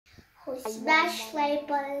Smash like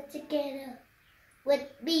button together with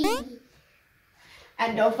me.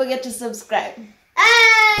 And don't forget to subscribe.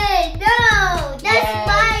 Hey, no, that's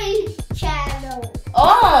my channel.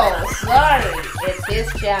 Oh, sorry, it's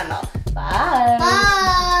his channel. Bye.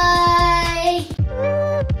 Bye.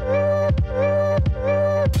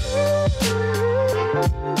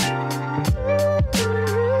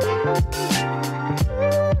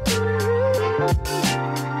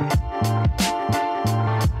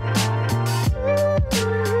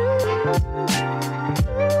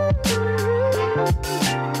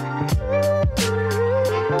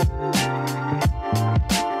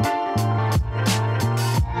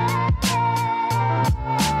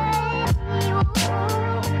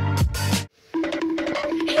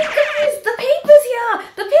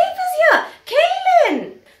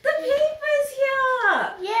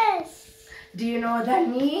 Do you know what that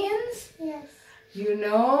means? Yes. You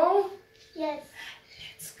know? Yes.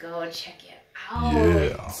 Let's go check it out.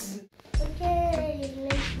 Yeah. Okay,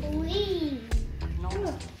 let's leave.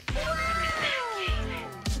 Wow.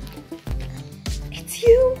 It's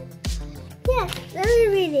you. Yes, let me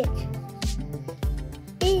read it.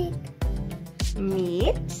 Big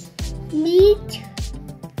meet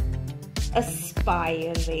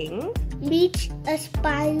Aspiring. meet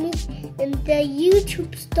aspiring in the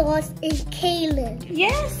YouTube stores in Kaylens.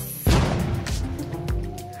 Yes.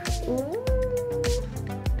 Ooh.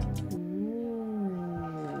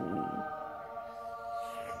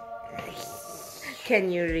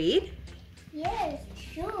 Can you read? Yes,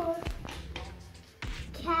 sure.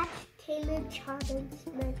 Catch Kaylens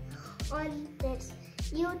Charlesman on this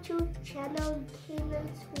YouTube channel,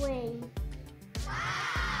 Kaylens Way.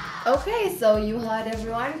 Okay, so you heard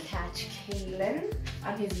everyone. Catch Kaylen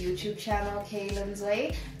on his YouTube channel, Kaylens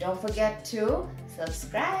Way. Don't forget to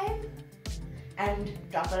subscribe and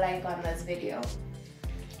drop a like on this video.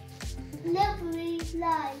 Lovely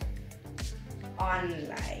life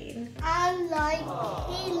Online. online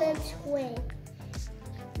Kaylens Way.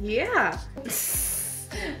 Yeah.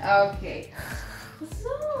 Okay.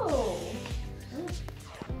 So,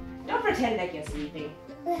 don't pretend like you're sleeping.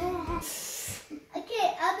 Okay,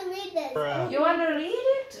 I'll read this. You want to read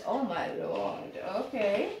it? Oh my lord.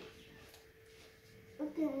 Okay.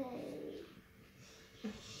 Okay.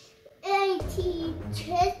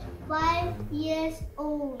 5 years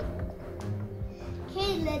old.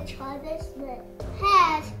 Kaylens Charlesman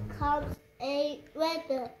has come a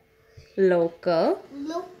rather Local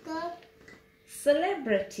local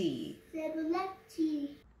celebrity.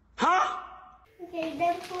 celebrity. Huh? Okay,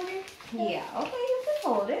 then hold it. Yeah, okay, you can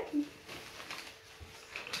hold it.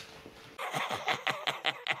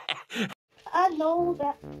 I know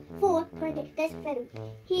that for credit that's better.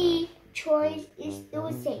 He choice is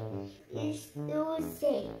still same.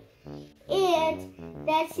 And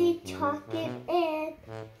that's it talking and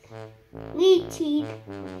meeting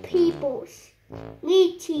peoples.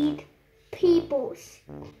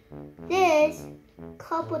 There's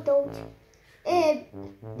couple and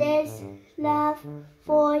there's love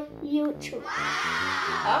for YouTube.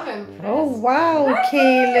 I'm impressed. Oh wow,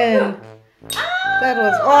 Kaylen. That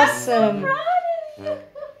was awesome. I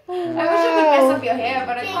wish I could mess up your hair,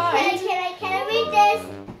 but I can't. Can I read this?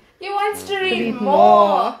 He wants to read Read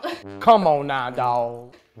more. Come on now,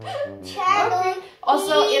 dog. Channel. Okay.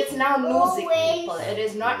 Also, it's now music, always- people. It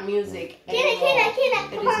is not music anymore. Kid,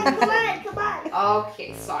 come on.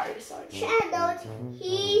 Okay, sorry. Channel,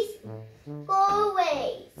 he's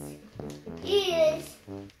always is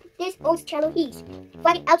this old channel he's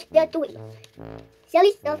finding out they're doing.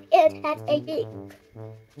 Silly stuff it has a big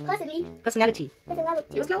Personality.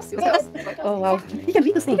 personality. It was close. Oh wow. You can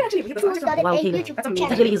read this thing. Wow, Kaylen. That's amazing.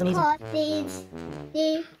 That really is amazing. Things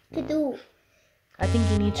they to do. I think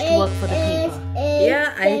he needs to work for the paper.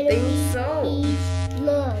 Yeah, I think so. He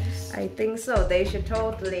loves. I think so. They should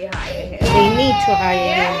totally hire him. They need to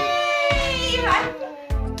hire him. Yay!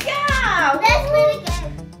 Yeah! That's really good.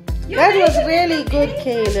 That was really good,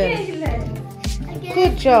 Kaylen. Again,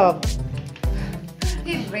 Good job.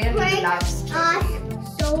 He really loves us trivia.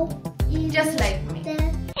 so easy. Just like me.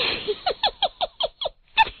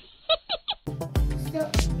 So,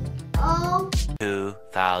 oh.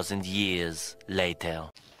 2,000 years later.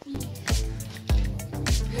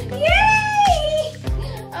 Yay!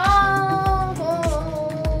 Oh,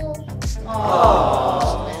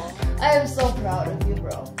 man. I am so proud of you,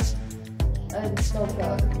 bro. I'm so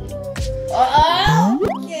proud of you.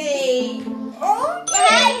 Okay. It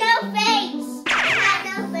had no face. It had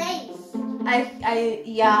no face.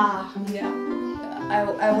 Yeah.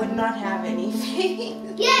 I would not have any faith.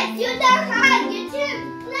 Yes, you don't have. You too.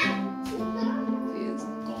 Please,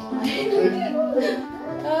 God.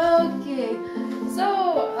 Okay.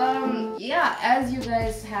 yeah, as you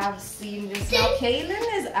guys have seen just now, Kaylen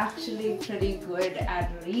is actually pretty good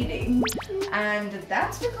at reading, and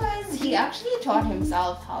that's because he actually taught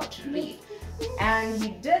himself how to read. And he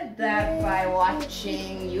did that by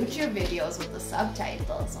watching YouTube videos with the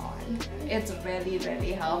subtitles on. It's really,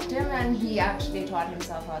 really helped him, and he actually taught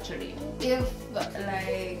himself how to read. If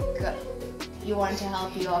like you want to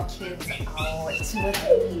help your kids out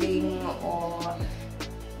with reading or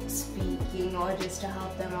speaking, or just to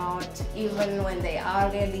help them out even when they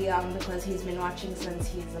are really young, because he's been watching since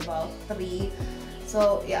he's about 3.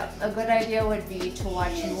 So yeah, a good idea would be to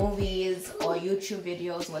watch movies or YouTube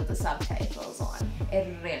videos with the subtitles on.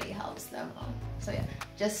 It really helps them out. So yeah,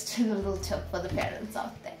 just a little tip for the parents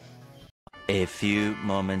out there. A few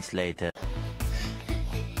moments later.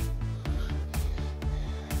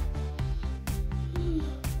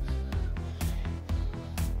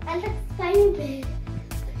 I like Spider-Man.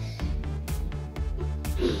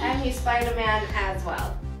 And he's Spider-Man as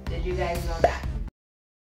well. Did you guys know that?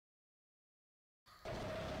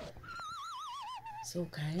 So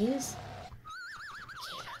guys,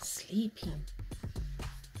 Kayla's sleeping.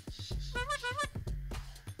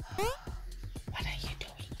 What are you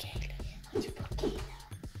doing, Kayla?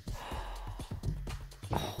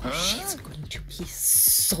 Oh, she's going to be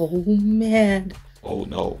so mad. Oh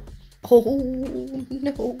no. Oh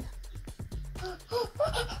no.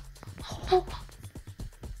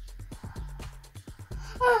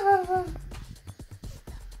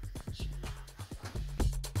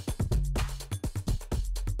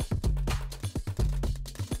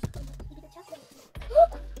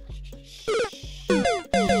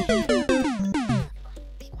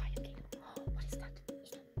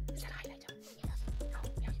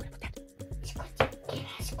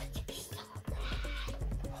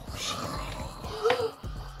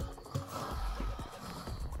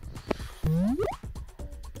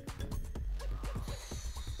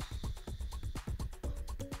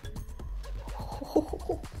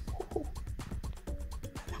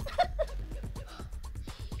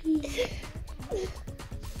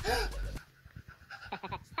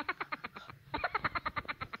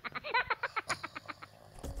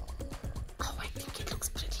 Oh, I think it looks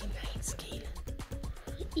pretty nice, Kaylen.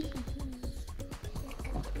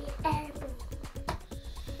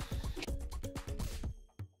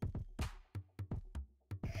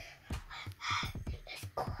 Let's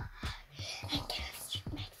go. I guess you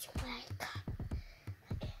make you wake up.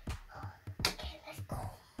 Okay, let's go.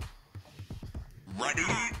 Ready,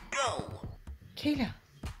 go! Kayla,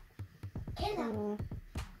 Kayla,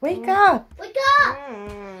 wake up! wake up!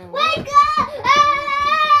 Wake up!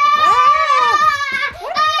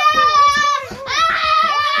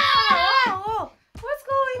 What's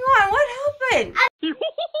going on? What happened? I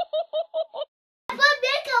put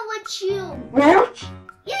makeup with you.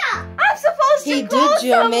 Yeah. I'm supposed to He go did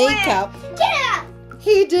your somewhere. makeup. Yeah.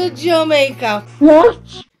 He did your makeup. What?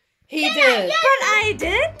 He did. But I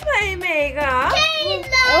did my makeup. Kayla.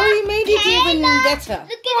 Oh, he made it even Kayla. better.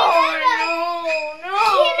 Look at the mirror.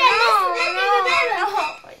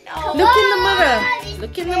 No. Look in the mirror.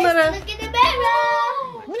 Look in the mirror. Look in the mirror.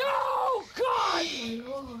 No, God!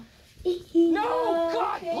 No,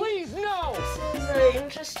 God, please, no! This is very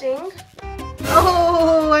interesting.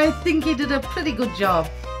 Oh, I think he did a pretty good job.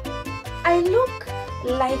 I look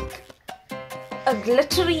like a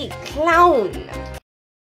glittery clown.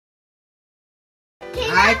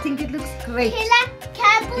 I think it looks great. Kayla,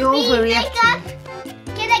 can I put You're me makeup?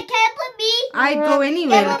 overreacting. Can I put me? I'd go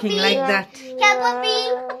anywhere looking like that. Can I put me?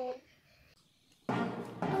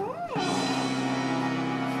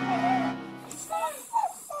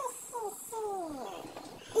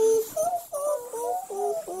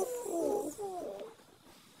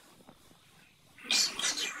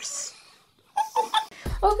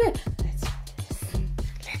 Okay,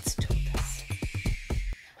 let's do this.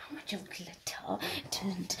 How much of glitter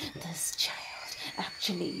did this child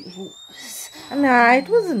actually use? Nah, it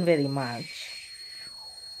wasn't very much.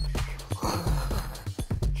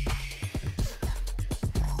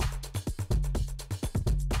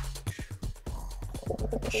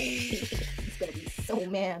 He's gonna be so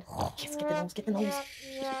mad. Yes, get the nose, get the nose.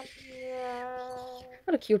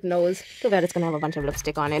 What a cute nose. Too bad it's gonna have a bunch of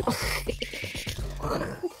lipstick on it.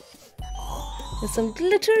 With some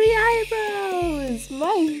glittery eyebrows.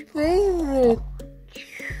 My favorite.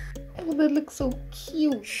 Oh, that looks so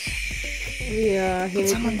cute. Yeah, Put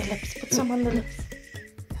some on the lips, put some on the lips.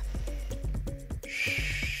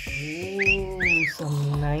 Ooh,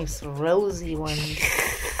 some nice rosy ones.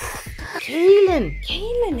 Kaylin,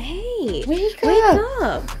 Kaylin, hey. wake Wake up.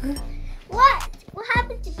 up. What? What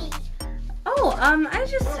happened to me? Oh,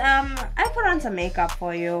 I put on some makeup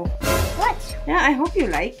for you. What? Yeah, I hope you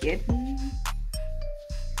like it.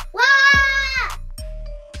 Wah!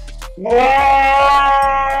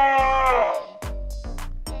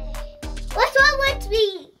 What's wrong with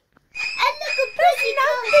me? I look a pretty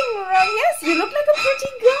Nothing wrong. Yes, you look like a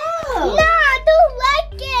pretty girl. No, I don't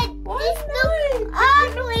like it. Why This not? looks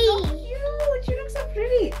ugly. You look so cute. You look so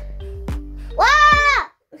pretty. Wow!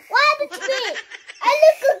 What happened to me? I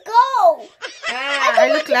look a girl. I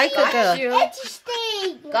look like a girl. You.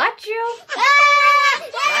 Interesting. Got you. Ah!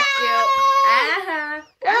 Got you. Ah!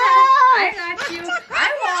 I got you. I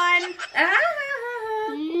won.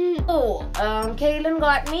 Oh, Kaylen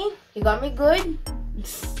got me. He got me good.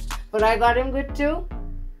 But I got him good too.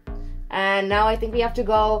 And now I think we have to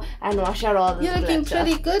go and wash out all this You're looking glitter.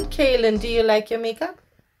 pretty good, Kaylin. Do you like your makeup?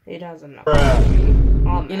 He doesn't know.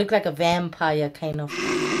 You look like a vampire, kind of.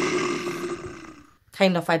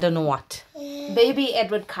 Kind of, I don't know what. Baby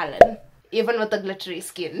Edward Cullen. Even with the glittery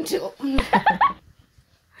skin too.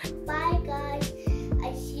 Bye guys.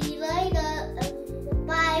 I see you later.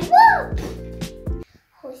 Bye. Woo!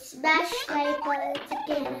 Who smash my buttons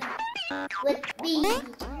again with me?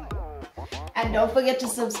 And don't forget to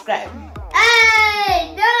subscribe.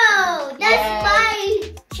 Hey, no, that's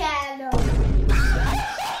my channel.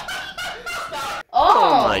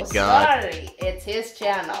 Oh my God. Sorry, it's his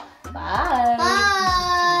channel. Bye.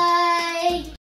 Bye.